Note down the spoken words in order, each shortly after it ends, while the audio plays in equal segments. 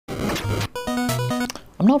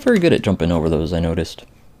I'm not very good at jumping over those, I noticed.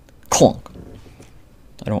 Clunk!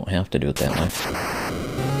 I don't have to do it that way.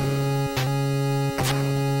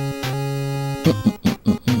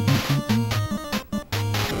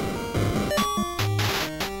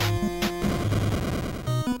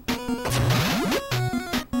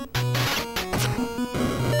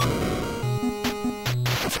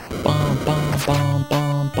 Bum, bum, bum,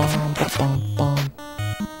 bum, bum, bum, bum.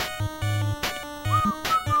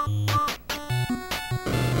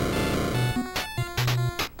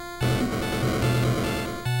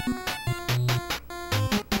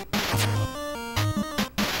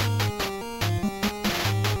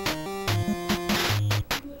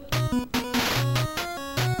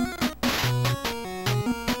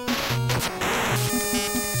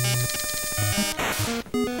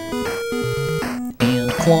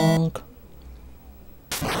 And clonk.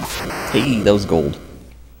 Hey, that was gold.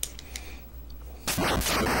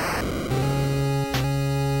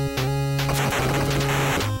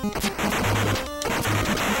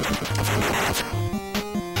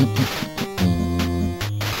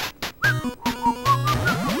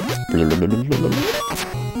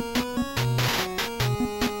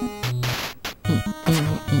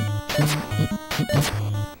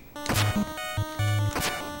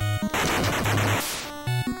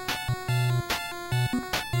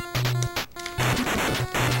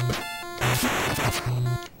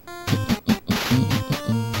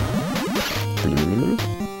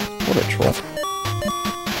 What a troll.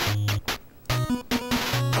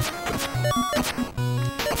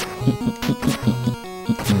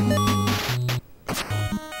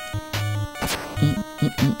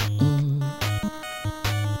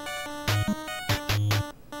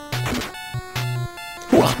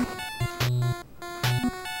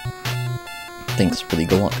 Thanks for the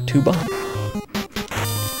Galactic tuba.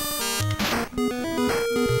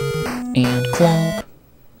 And clonk.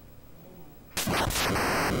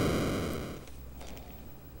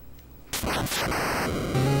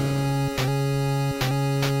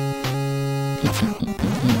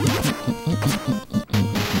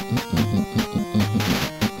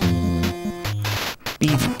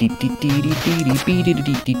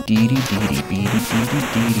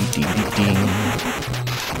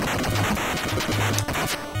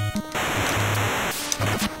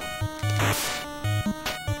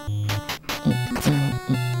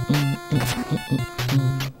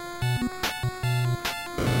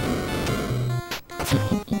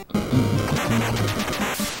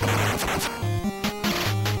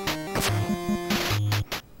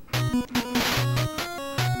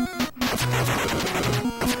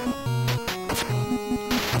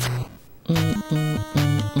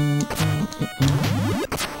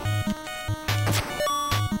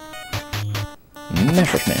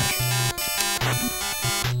 Masher smash.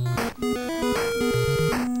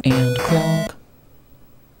 And clonk.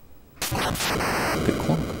 Good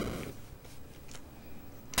clonk.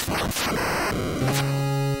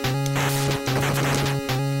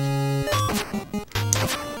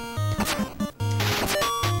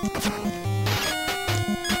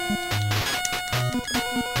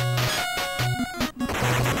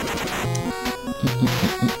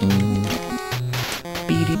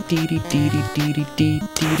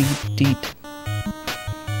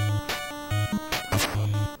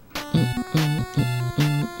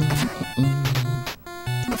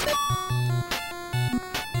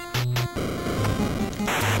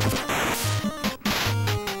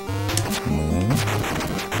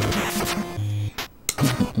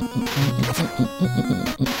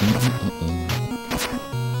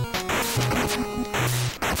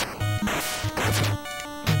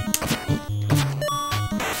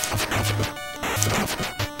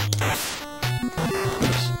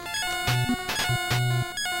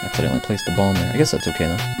 Accidentally placed the bomb there. I guess that's okay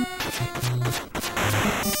though.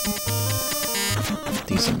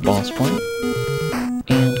 Decent boss fight.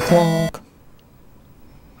 And clonk.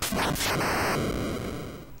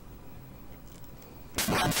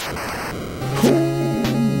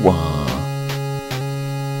 Hoo-wah.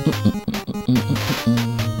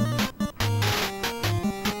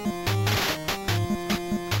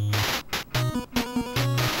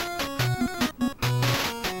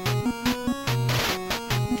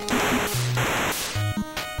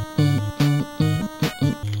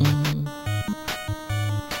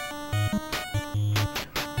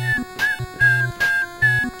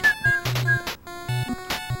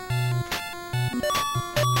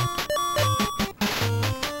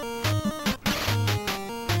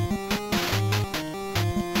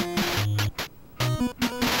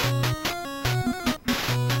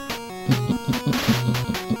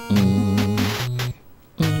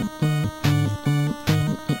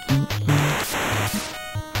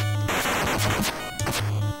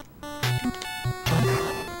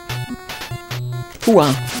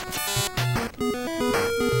 Hoo-ah!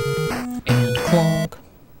 And clonk.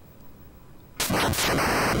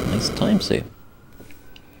 Nice time save.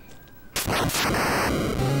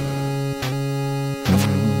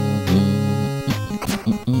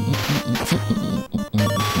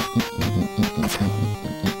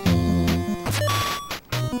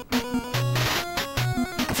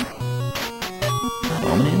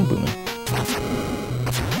 Bombing and booming.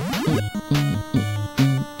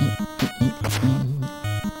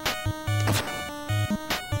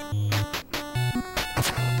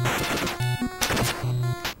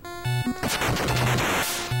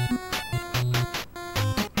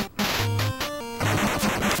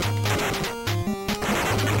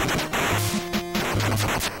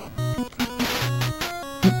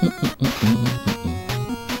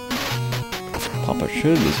 Papa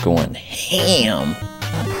Shug is going ham.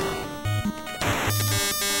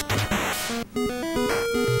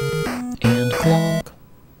 And clonk.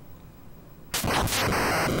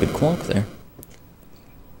 Good clonk there.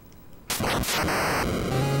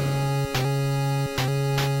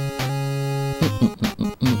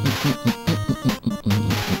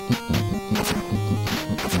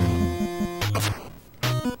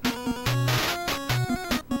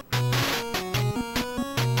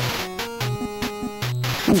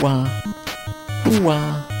 Hoo-ah,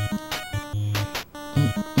 hoo-ah.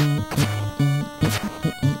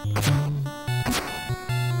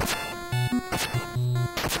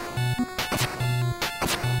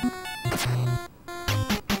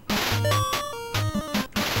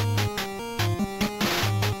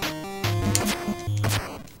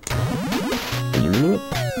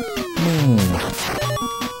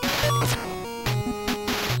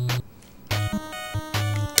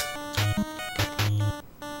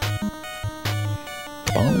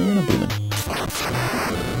 Bombing and a booming.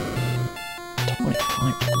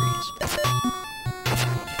 25 degrees.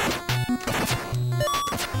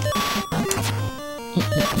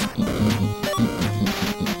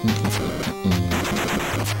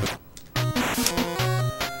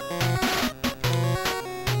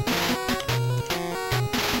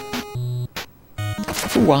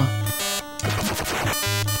 Hoo-ah.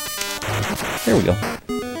 There we go.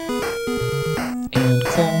 And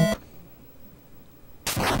clonk.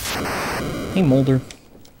 Hey, Molder.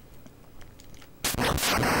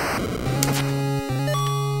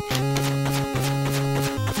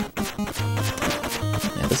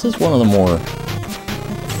 Yeah, this is one of the more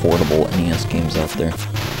affordable NES games out there.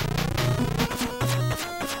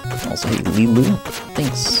 Also, hey, Lilu,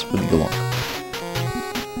 thanks for the good luck.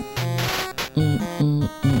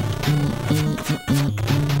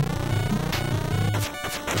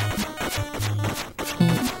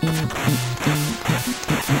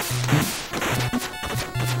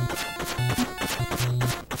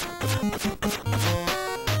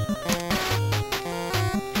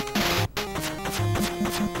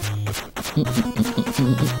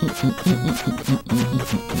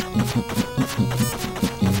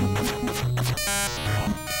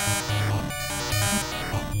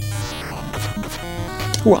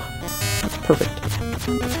 Hooah! Perfect.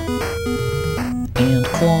 And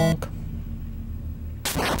clonk.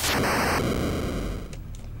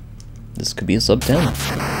 This could be a sub 10.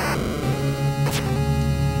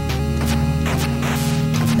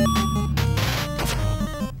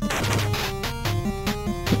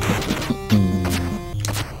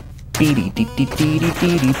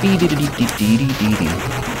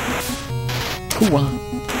 Hooah!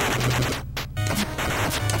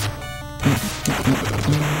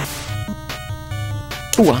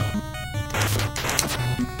 Hooah!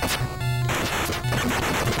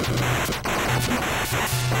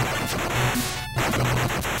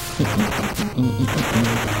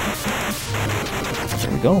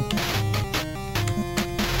 There we go.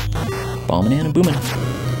 Bombing and booming.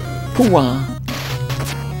 Hooah!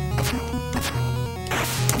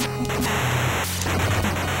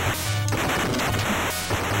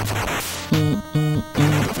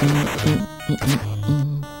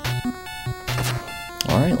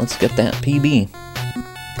 Alright, let's get that PB.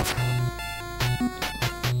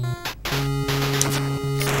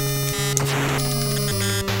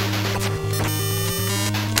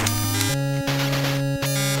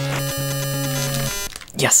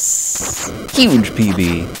 Yes! Huge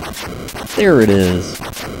PB! There it is!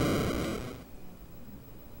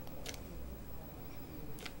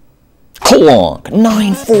 Clonk!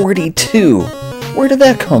 942! Where did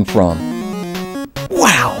that come from?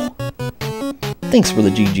 Wow! Thanks for the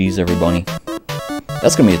GGs, everybody.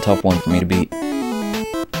 That's gonna be a tough one for me to beat.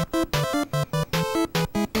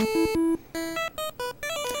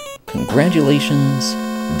 Congratulations,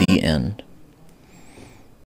 the end.